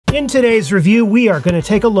In today's review, we are going to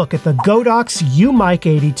take a look at the Godox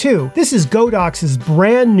UMic82. This is Godox's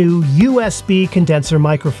brand new USB condenser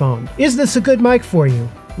microphone. Is this a good mic for you?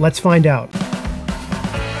 Let's find out.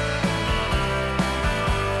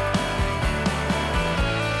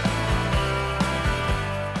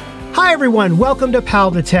 Hi everyone, welcome to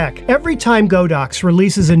Pal the Tech. Every time Godox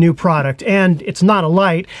releases a new product, and it's not a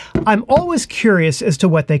light, I'm always curious as to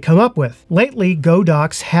what they come up with. Lately,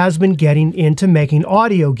 Godox has been getting into making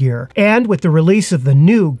audio gear, and with the release of the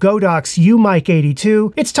new Godox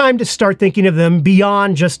UMic82, it's time to start thinking of them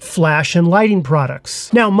beyond just flash and lighting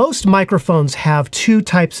products. Now, most microphones have two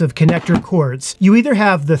types of connector cords. You either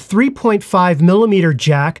have the 3.5mm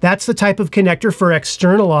jack, that's the type of connector for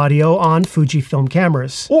external audio on Fujifilm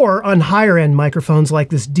cameras, or on higher-end microphones like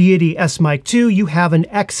this Yeti UMic82, you have an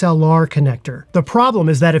XLR connector. The problem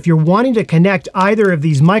is that if you're wanting to connect either of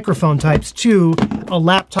these microphone types to a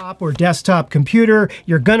laptop or desktop computer,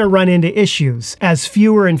 you're gonna run into issues, as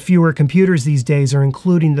fewer and fewer computers these days are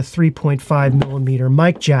including the 3.5mm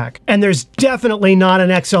mic jack. And there's definitely not an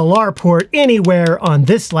XLR port anywhere on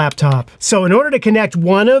this laptop. So in order to connect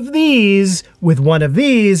one of these with one of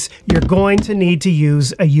these, you're going to need to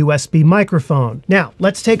use a USB microphone. Now,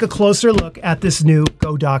 let's take a closer look at this new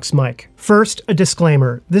Godox mic. First, a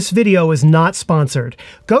disclaimer. This video is not sponsored.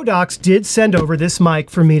 Godox did send over this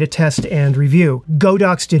mic for me to test and review.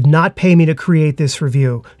 Godox did not pay me to create this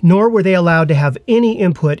review, nor were they allowed to have any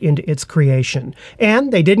input into its creation.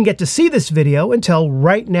 And they didn't get to see this video until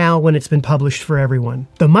right now when it's been published for everyone.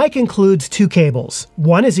 The mic includes two cables.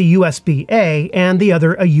 One is a USB-A and the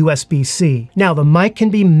other a USB-C. Now, the mic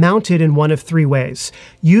can be mounted in one of three ways.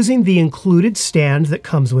 Using the included stand that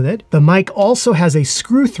comes with it. The mic also has a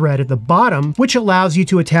screw thread at the bottom, which allows you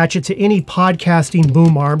to attach it to any podcasting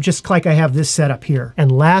boom arm, just like I have this set up here.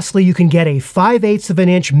 And lastly, you can get a 5/8 of an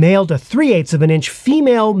inch male to 3/8 of an inch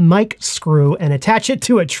female mic screw and attach it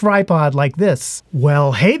to a tripod like this.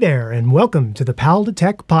 Well, hey there, and welcome to the Pal the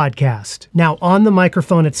Tech podcast. Now, on the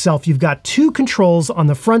microphone itself, you've got two controls on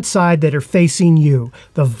the front side that are facing you,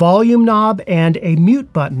 the volume knob and a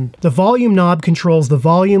mute button. The volume knob controls the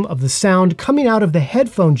volume of the sound coming out of the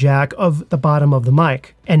headphone jack of the bottom of the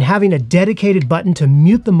mic. And having a dedicated button to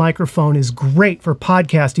mute the microphone is great for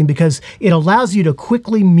podcasting because it allows you to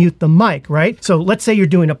quickly mute the mic, right? So let's say you're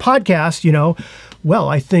doing a podcast, well,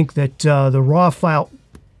 I think that the raw file...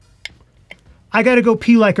 I gotta go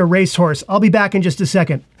pee like a racehorse. I'll be back in just a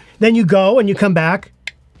second. Then you go and you come back.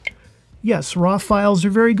 Yes, raw files are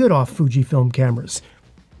very good off Fujifilm cameras.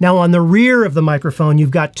 Now on the rear of the microphone, you've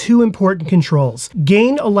got two important controls.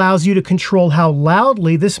 Gain allows you to control how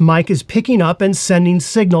loudly this mic is picking up and sending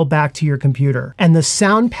signal back to your computer. And the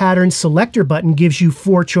sound pattern selector button gives you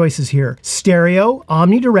four choices here: stereo,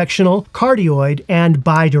 omnidirectional, cardioid, and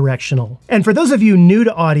bidirectional. And for those of you new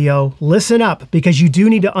to audio, listen up, because you do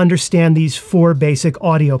need to understand these four basic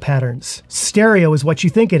audio patterns. Stereo is what you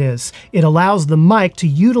think it is. It allows the mic to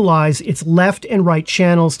utilize its left and right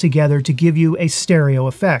channels together to give you a stereo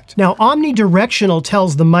effect. Now, omnidirectional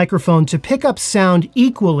tells the microphone to pick up sound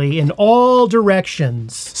equally in all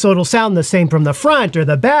directions. So it'll sound the same from the front or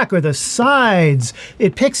the back or the sides.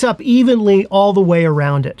 It picks up evenly all the way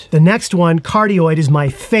around it. The next one, cardioid, is my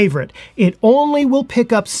favorite. It only will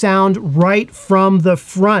pick up sound right from the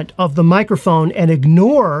front of the microphone and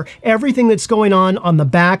ignore everything that's going on the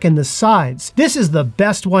back and the sides. This is the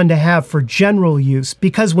best one to have for general use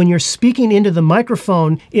because when you're speaking into the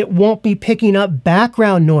microphone, it won't be picking up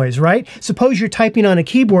background noise, right? Suppose you're typing on a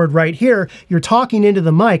keyboard right here, you're talking into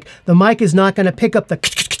the mic is not going to pick up the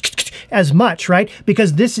as much, right?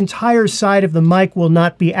 Because this entire side of the mic will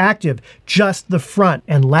not be active, just the front.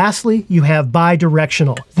 And lastly, you have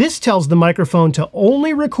bidirectional. This tells the microphone to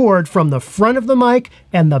only record from the front of the mic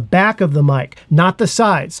and the back of the mic, not the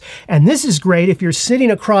sides. And this is great if you're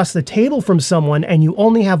sitting across the table from someone and you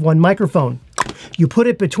only have one microphone. You put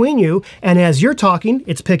it between you, and as you're talking,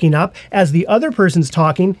 it's picking up. As the other person's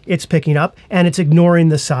talking, it's picking up, and it's ignoring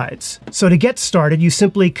the sides. So to get started, you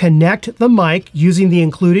simply connect the mic using the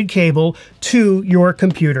included cable to your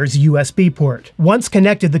computer's USB port. Once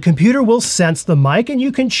connected, the computer will sense the mic, and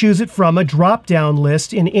you can choose it from a drop-down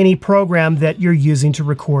list in any program that you're using to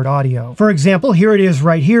record audio. For example, here it is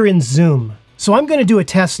right here in Zoom. So I'm going to do a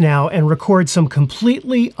test now and record some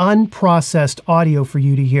completely unprocessed audio for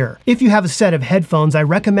you to hear. If you have a set of headphones, I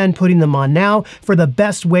recommend putting them on now for the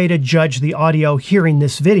best way to judge the audio hearing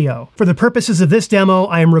this video. For the purposes of this demo,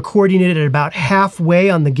 I am recording it at about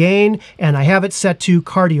halfway on the gain, and I have it set to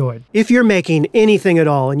cardioid. If you're making anything at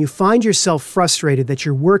all and you find yourself frustrated that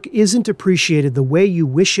your work isn't appreciated the way you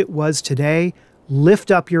wish it was today,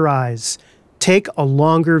 lift up your eyes. take a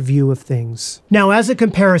longer view of things. Now, as a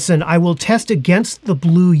comparison, I will test against the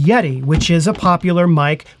Blue Yeti, which is a popular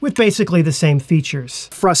mic with basically the same features.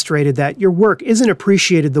 Frustrated that your work isn't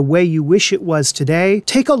appreciated the way you wish it was today?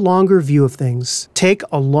 Take a longer view of things. Take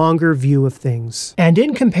a longer view of things. And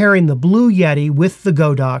in comparing the Blue Yeti with the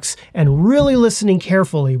Godox, and really listening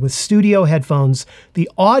carefully with studio headphones, the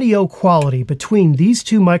audio quality between these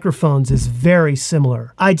two microphones is very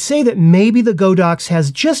similar. I'd say that maybe the Godox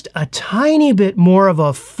has just a tiny bit more of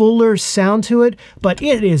a fuller sound to it, but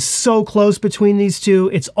it is so close between these two,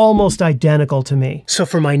 it's almost identical to me. So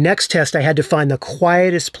for my next test, I had to find the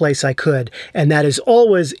quietest place I could, and that is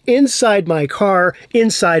always inside my car,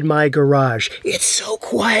 inside my garage. It's so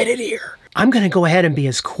quiet in here. I'm going to go ahead and be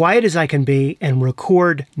as quiet as I can be and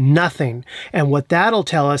record nothing. And what that'll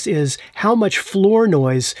tell us is how much floor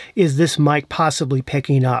noise is this mic possibly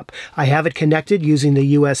picking up. I have it connected using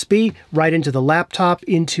the USB right into the laptop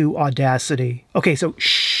into Audacity. Okay, so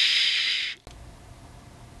shh.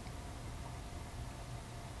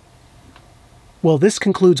 Well, this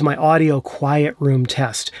concludes my audio quiet room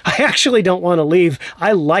test. I actually don't want to leave.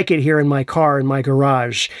 I like it here in my car, in my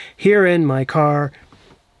garage. Here in my car.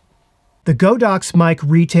 The Godox mic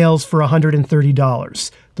retails for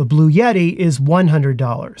 $130. The Blue Yeti is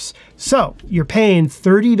 $100. So you're paying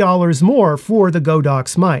 $30 more for the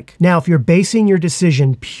Godox mic. Now, if you're basing your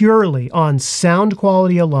decision purely on sound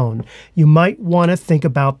quality alone, you might want to think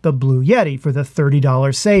about the Blue Yeti for the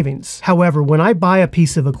 $30 savings. However, when I buy a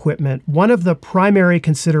piece of equipment, one of the primary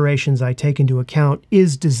considerations I take into account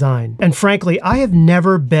is design. And frankly, I have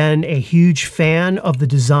never been a huge fan of the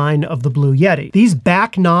design of the Blue Yeti. These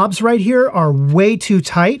back knobs right here are way too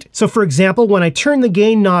tight. So for example, when I turn the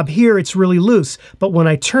gain knob here, it's really loose, but when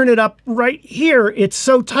I turn it up right here, it's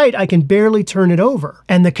so tight I can barely turn it over.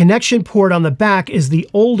 And the connection port on the back is the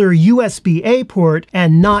older USB-A port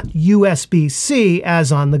and not USB-C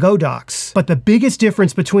as on the Godox. But the biggest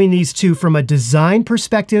difference between these two from a design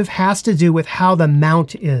perspective has to do with how the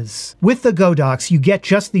mount is. With the Godox, you get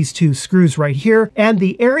just these two screws right here, and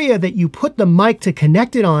the area that you put the mic to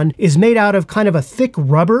connect it on is made out of kind of a thick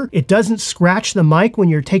rubber. It doesn't scratch the mic when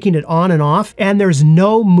you're taking it on and off, and there's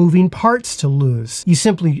no moving parts to lose. You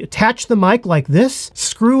simply attach the mic like this,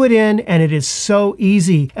 screw it in, and it is so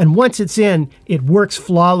easy. And once it's in, it works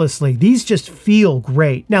flawlessly. These just feel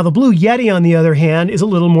great. Now, the Blue Yeti, on the other hand, is a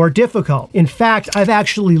little more difficult. In fact, I've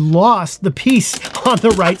actually lost the piece on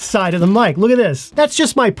the right side of the mic. Look at this. That's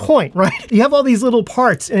just my point, right? You have all these little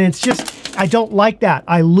parts, and it's just, I don't like that.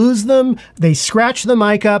 I lose them, they scratch the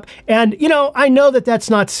mic up, and you know, I know that that's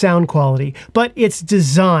not sound quality, but it's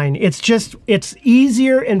design. It's just, it's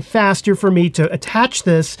easier and faster for me to attach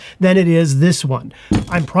this than it is this one.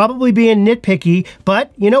 I'm probably being nitpicky,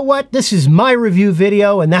 but you know what? This is my review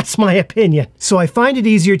video and that's my opinion. So I find it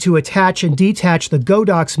easier to attach and detach the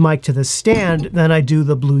Godox mic to the stand than I do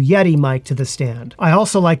the Blue Yeti mic to the stand. I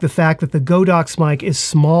also like the fact that the Godox mic is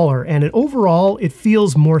smaller and overall it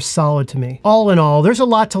feels more solid to me. All in all, there's a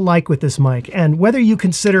lot to like with this mic, and whether you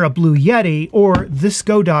consider a Blue Yeti or this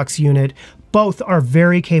Godox unit, both are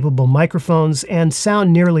very capable microphones and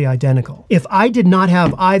sound nearly identical. If I did not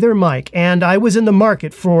have either mic and I was in the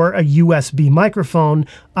market for a USB microphone,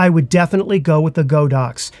 I would definitely go with the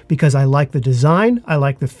Godox because I like the design, I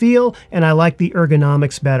like the feel, and I like the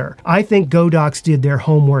ergonomics better. I think Godox did their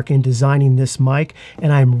homework in designing this mic,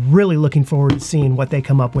 and I'm really looking forward to seeing what they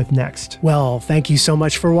come up with next. Well, thank you so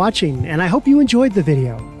much for watching, and I hope you enjoyed the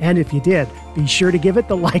video. And if you did, be sure to give it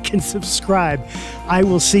the like and subscribe. I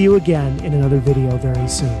will see you again in another video very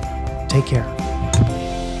soon. Take care.